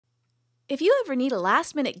If you ever need a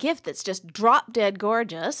last-minute gift that's just drop-dead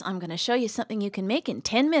gorgeous, I'm going to show you something you can make in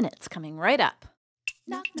 10 minutes, coming right up.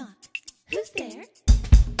 Knock, knock. Who's there?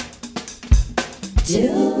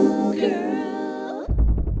 ToolGirl.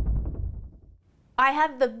 I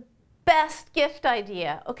have the best gift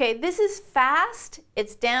idea. Okay, this is fast,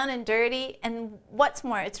 it's down and dirty, and what's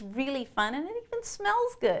more, it's really fun and it even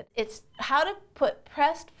smells good. It's how to put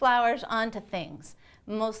pressed flowers onto things.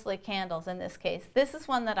 Mostly candles in this case. This is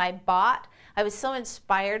one that I bought. I was so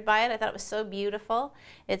inspired by it. I thought it was so beautiful.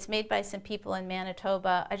 It's made by some people in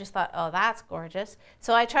Manitoba. I just thought, oh, that's gorgeous.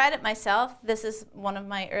 So I tried it myself. This is one of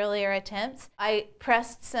my earlier attempts. I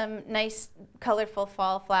pressed some nice colorful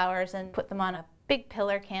fall flowers and put them on a big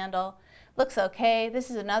pillar candle. Looks okay. This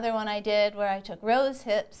is another one I did where I took rose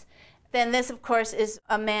hips. Then this, of course, is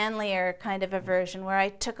a manlier kind of a version where I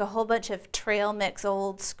took a whole bunch of trail mix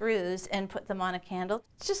old screws and put them on a candle.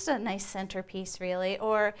 It's just a nice centerpiece, really.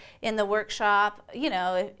 Or in the workshop, you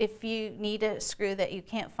know, if you need a screw that you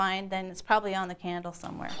can't find, then it's probably on the candle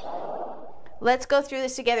somewhere. Let's go through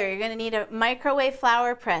this together. You're going to need a microwave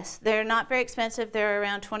flower press. They're not very expensive. They're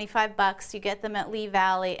around 25 bucks. You get them at Lee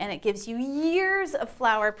Valley, and it gives you years of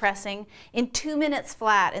flower pressing in 2 minutes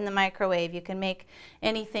flat in the microwave. You can make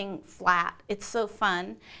anything flat. It's so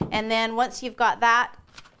fun. And then once you've got that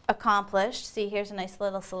accomplished, see, here's a nice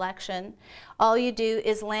little selection. All you do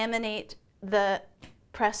is laminate the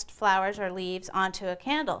pressed flowers or leaves onto a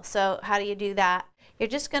candle. So how do you do that? You're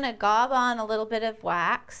just going to gob on a little bit of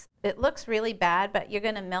wax. It looks really bad, but you're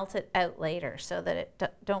going to melt it out later so that it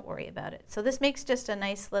don't worry about it. So this makes just a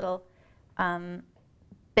nice little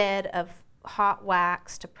bed of hot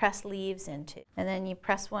wax to press leaves into. And then you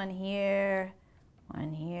press one here,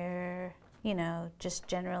 you know, just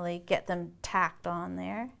generally get them tacked on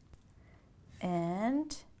there.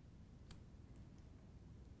 And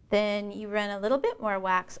then you run a little bit more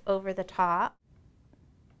wax over the top.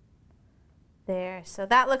 There, so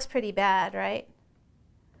that looks pretty bad, right?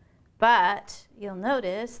 But you'll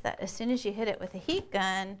notice that as soon as you hit it with a heat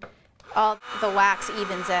gun, all the wax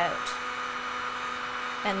evens out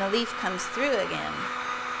and the leaf comes through again.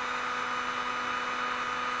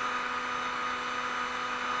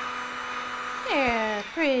 Yeah,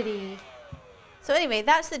 pretty. So anyway,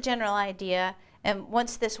 that's the general idea. And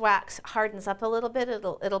once this wax hardens up a little bit,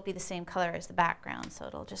 it'll be the same color as the background, so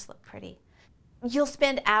it'll just look pretty. You'll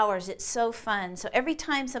spend hours. It's so fun. So every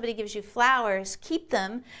time somebody gives you flowers, keep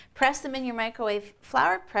them, press them in your microwave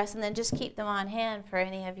flower press, and then just keep them on hand for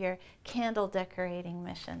any of your candle decorating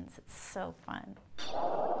missions. It's so fun.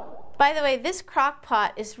 By the way, this crock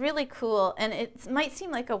pot is really cool, and it might seem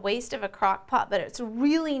like a waste of a crock pot, but it's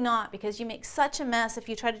really not, because you make such a mess if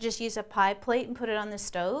you try to just use a pie plate and put it on the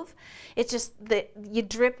stove. It's just that you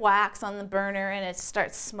drip wax on the burner and it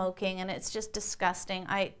starts smoking, and it's just disgusting.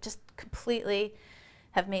 I just completely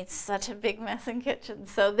have made such a big mess in kitchens.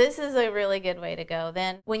 So this is a really good way to go.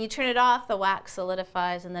 Then when you turn it off, the wax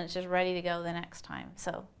solidifies and then it's just ready to go the next time.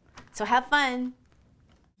 So have fun.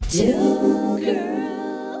 ToolGirl.